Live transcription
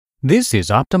This is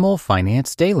Optimal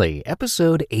Finance Daily,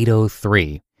 episode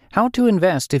 803, How to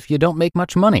Invest If You Don't Make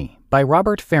Much Money, by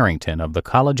Robert Farrington of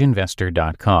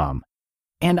thecollegeinvestor.com.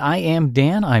 And I am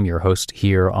Dan. I'm your host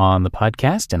here on the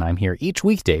podcast, and I'm here each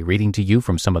weekday reading to you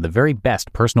from some of the very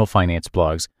best personal finance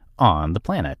blogs on the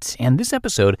planet. And this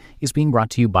episode is being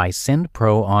brought to you by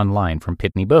SendPro Online from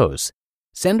Pitney Bowes.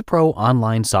 SendPro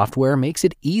Online software makes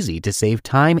it easy to save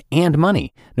time and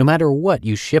money, no matter what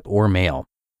you ship or mail.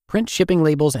 Print shipping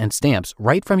labels and stamps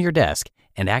right from your desk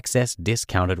and access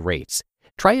discounted rates.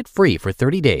 Try it free for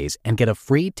 30 days and get a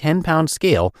free 10-pound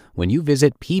scale when you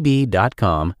visit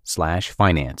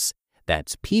pb.com/finance.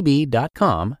 That's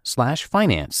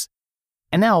pb.com/finance.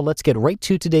 And now let's get right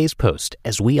to today's post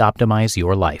as we optimize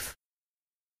your life.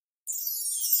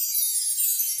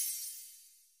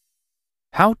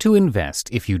 How to Invest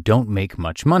If You Don't Make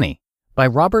Much Money, by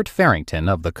Robert Farrington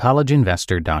of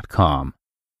thecollegeinvestor.com.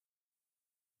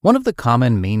 One of the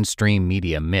common mainstream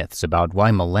media myths about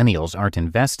why millennials aren't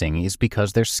investing is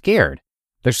because they're scared.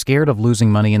 They're scared of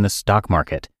losing money in the stock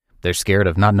market. They're scared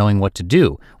of not knowing what to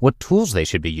do, what tools they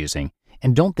should be using,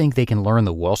 and don't think they can learn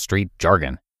the Wall Street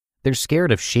jargon. They're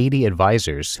scared of shady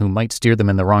advisors who might steer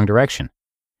them in the wrong direction.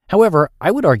 However,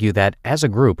 I would argue that, as a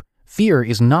group, fear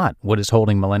is not what is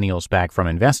holding millennials back from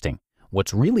investing.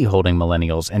 What's really holding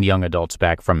millennials and young adults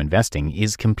back from investing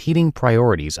is competing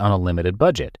priorities on a limited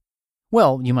budget.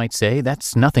 Well, you might say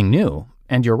that's nothing new,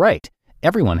 and you're right.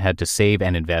 Everyone had to save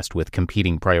and invest with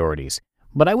competing priorities.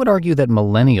 But I would argue that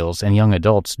millennials and young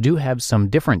adults do have some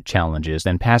different challenges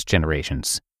than past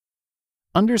generations.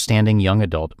 Understanding young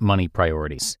adult money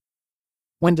priorities.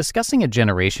 When discussing a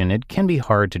generation, it can be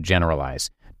hard to generalize.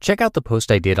 Check out the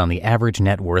post I did on the average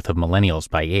net worth of millennials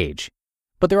by age.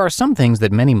 But there are some things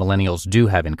that many millennials do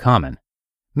have in common.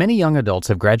 Many young adults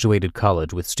have graduated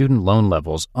college with student loan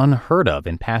levels unheard of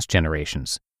in past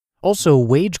generations. Also,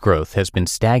 wage growth has been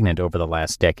stagnant over the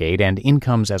last decade, and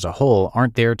incomes as a whole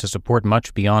aren't there to support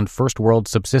much beyond first-world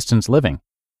subsistence living.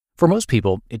 For most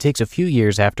people, it takes a few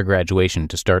years after graduation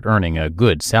to start earning a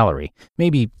good salary,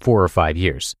 maybe 4 or 5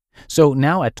 years. So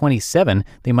now at 27,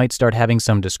 they might start having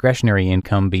some discretionary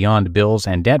income beyond bills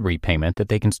and debt repayment that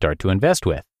they can start to invest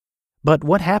with. But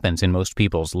what happens in most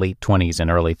people's late 20s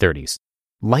and early 30s?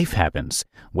 Life happens.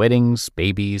 Weddings,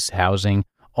 babies, housing,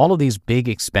 all of these big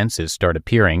expenses start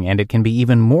appearing, and it can be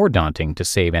even more daunting to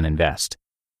save and invest.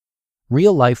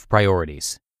 Real-life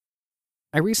priorities.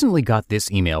 I recently got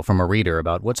this email from a reader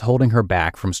about what's holding her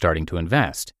back from starting to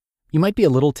invest. You might be a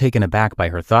little taken aback by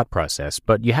her thought process,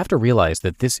 but you have to realize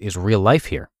that this is real life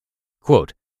here.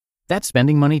 Quote, "That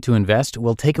spending money to invest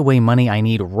will take away money I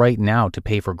need right now to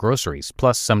pay for groceries,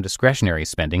 plus some discretionary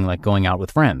spending like going out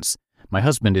with friends. My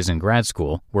husband is in grad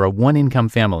school, we're a one-income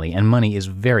family, and money is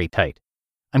very tight.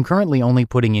 I'm currently only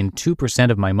putting in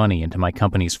 2% of my money into my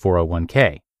company's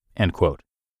 401k, end quote.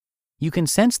 You can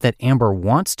sense that Amber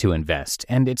wants to invest,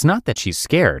 and it's not that she's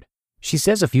scared. She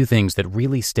says a few things that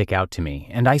really stick out to me,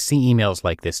 and I see emails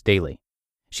like this daily.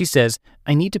 She says,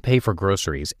 I need to pay for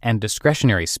groceries and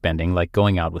discretionary spending like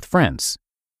going out with friends.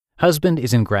 Husband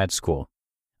is in grad school.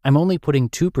 I'm only putting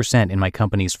 2% in my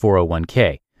company's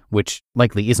 401k, which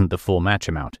likely isn't the full match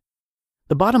amount.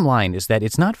 The bottom line is that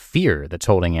it's not fear that's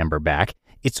holding Amber back,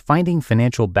 it's finding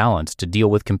financial balance to deal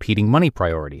with competing money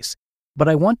priorities. But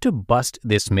I want to bust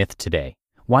this myth today,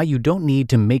 why you don't need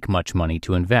to make much money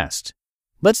to invest.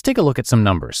 Let's take a look at some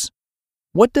numbers.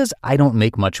 What does I don't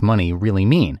make much money really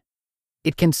mean?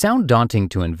 It can sound daunting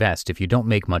to invest if you don't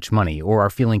make much money or are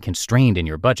feeling constrained in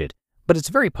your budget, but it's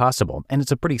very possible, and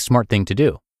it's a pretty smart thing to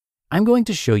do. I'm going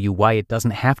to show you why it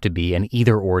doesn't have to be an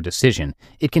either-or decision.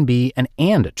 It can be an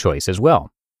and choice as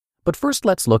well. But first,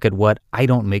 let's look at what I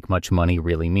don't make much money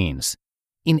really means.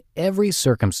 In every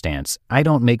circumstance, I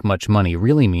don't make much money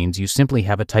really means you simply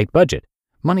have a tight budget.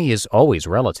 Money is always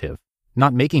relative.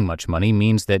 Not making much money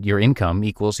means that your income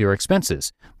equals your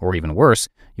expenses, or even worse,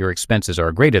 your expenses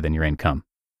are greater than your income.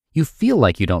 You feel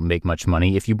like you don't make much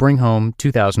money if you bring home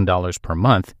 $2,000 per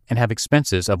month and have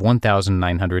expenses of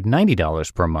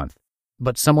 $1,990 per month.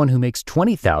 But someone who makes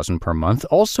 $20,000 per month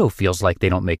also feels like they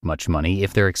don't make much money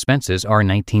if their expenses are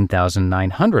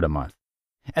 $19,900 a month.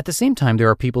 At the same time, there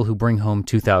are people who bring home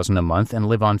 $2,000 a month and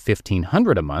live on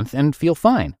 $1,500 a month and feel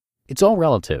fine. It's all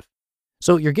relative.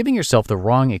 So you're giving yourself the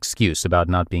wrong excuse about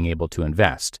not being able to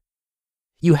invest.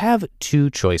 You have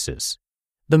two choices.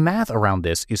 The math around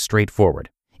this is straightforward.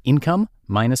 Income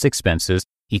minus expenses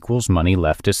equals money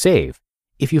left to save.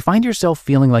 If you find yourself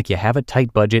feeling like you have a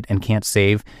tight budget and can't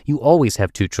save, you always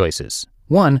have two choices.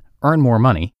 1, earn more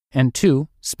money, and 2,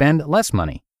 spend less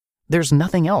money. There's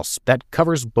nothing else that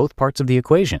covers both parts of the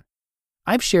equation.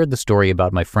 I've shared the story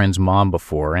about my friend's mom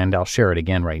before, and I'll share it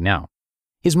again right now.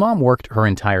 His mom worked her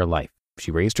entire life.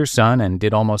 She raised her son and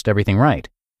did almost everything right.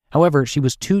 However, she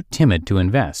was too timid to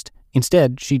invest.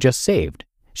 Instead, she just saved.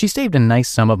 She saved a nice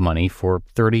sum of money for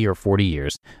 30 or 40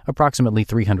 years, approximately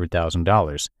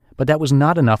 $300,000, but that was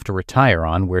not enough to retire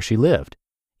on where she lived.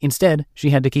 Instead,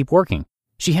 she had to keep working.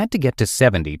 She had to get to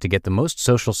 70 to get the most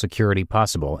Social Security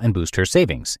possible and boost her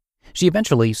savings. She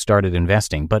eventually started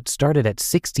investing, but started at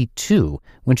 62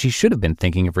 when she should have been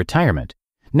thinking of retirement.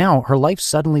 Now, her life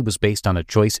suddenly was based on a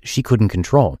choice she couldn't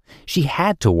control. She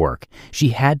had to work. She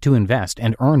had to invest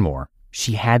and earn more.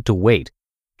 She had to wait.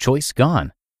 Choice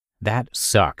gone. That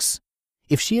sucks.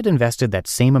 If she had invested that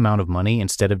same amount of money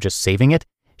instead of just saving it,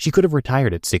 she could have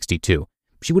retired at 62.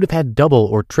 She would have had double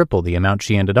or triple the amount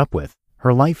she ended up with.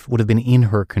 Her life would have been in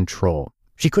her control.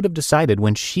 She could have decided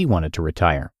when she wanted to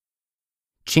retire.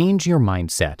 Change your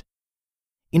mindset.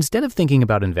 Instead of thinking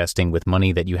about investing with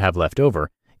money that you have left over,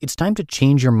 it's time to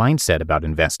change your mindset about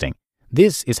investing.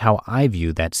 This is how I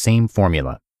view that same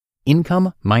formula.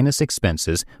 Income minus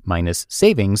expenses minus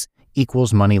savings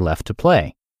equals money left to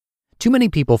play. Too many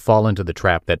people fall into the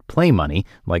trap that play money,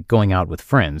 like going out with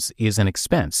friends, is an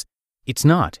expense. It's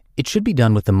not. It should be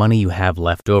done with the money you have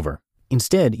left over.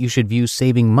 Instead, you should view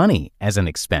saving money as an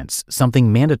expense,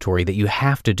 something mandatory that you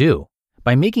have to do.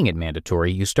 By making it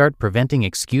mandatory, you start preventing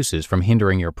excuses from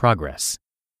hindering your progress.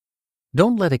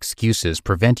 Don't let excuses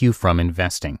prevent you from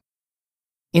investing.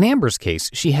 In Amber's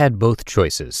case, she had both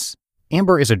choices.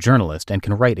 Amber is a journalist and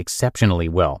can write exceptionally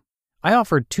well. I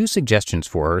offered 2 suggestions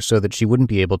for her so that she wouldn't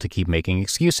be able to keep making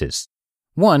excuses.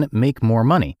 1, make more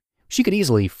money. She could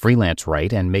easily freelance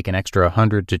write and make an extra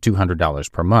 $100 to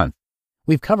 $200 per month.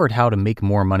 We've covered how to make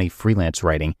more money freelance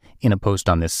writing in a post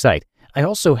on this site. I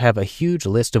also have a huge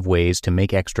list of ways to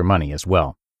make extra money as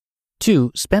well.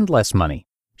 2, spend less money.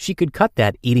 She could cut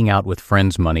that eating out with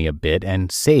friends money a bit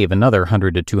and save another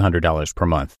 $100 to $200 per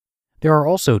month. There are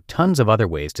also tons of other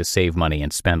ways to save money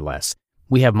and spend less.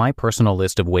 We have my personal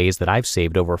list of ways that I've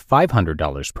saved over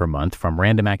 $500 per month from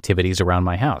random activities around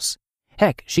my house.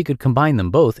 Heck, she could combine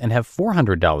them both and have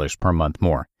 $400 per month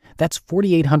more. That's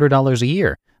 $4,800 a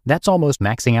year. That's almost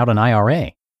maxing out an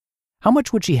IRA. How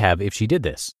much would she have if she did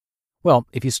this? Well,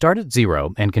 if you start at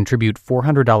zero and contribute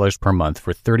 $400 per month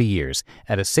for 30 years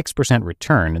at a 6%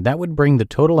 return, that would bring the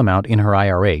total amount in her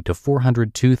IRA to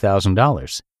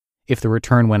 $402,000. If the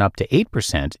return went up to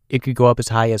 8%, it could go up as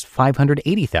high as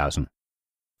 $580,000.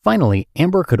 Finally,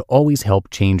 Amber could always help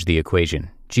change the equation.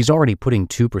 She's already putting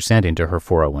 2% into her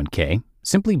 401k.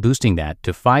 Simply boosting that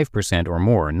to 5% or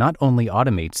more not only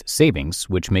automates savings,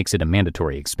 which makes it a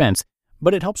mandatory expense,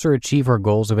 but it helps her achieve her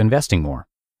goals of investing more.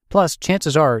 Plus,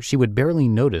 chances are she would barely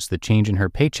notice the change in her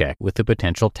paycheck with the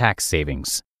potential tax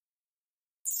savings.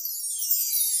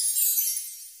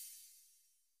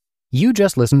 You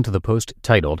just listened to the post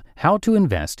titled, How to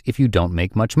Invest If You Don't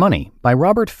Make Much Money by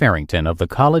Robert Farrington of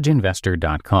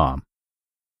thecollegeinvestor.com.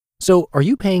 So, are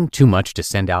you paying too much to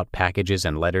send out packages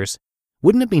and letters?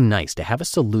 Wouldn't it be nice to have a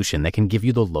solution that can give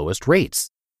you the lowest rates?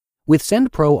 With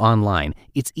SendPro Online,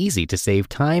 it's easy to save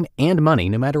time and money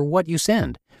no matter what you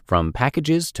send, from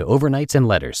packages to overnights and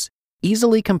letters.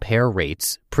 Easily compare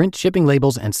rates, print shipping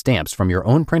labels and stamps from your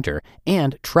own printer,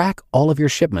 and track all of your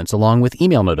shipments along with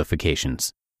email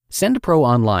notifications. SendPro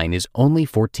Online is only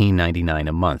 $14.99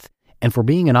 a month, and for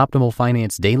being an Optimal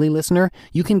Finance Daily listener,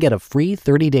 you can get a free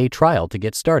 30-day trial to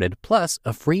get started, plus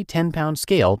a free 10-pound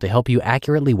scale to help you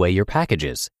accurately weigh your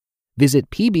packages. Visit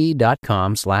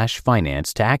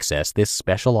pb.com/finance to access this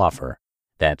special offer.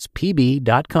 That's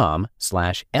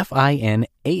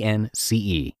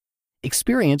pb.com/finance.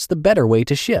 Experience the better way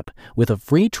to ship with a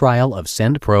free trial of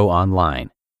SendPro Online.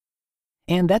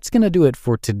 And that's going to do it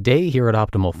for today here at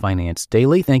Optimal Finance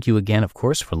Daily. Thank you again, of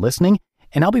course, for listening.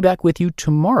 And I'll be back with you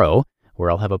tomorrow, where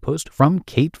I'll have a post from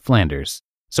Kate Flanders.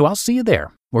 So I'll see you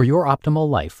there, where your optimal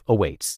life awaits.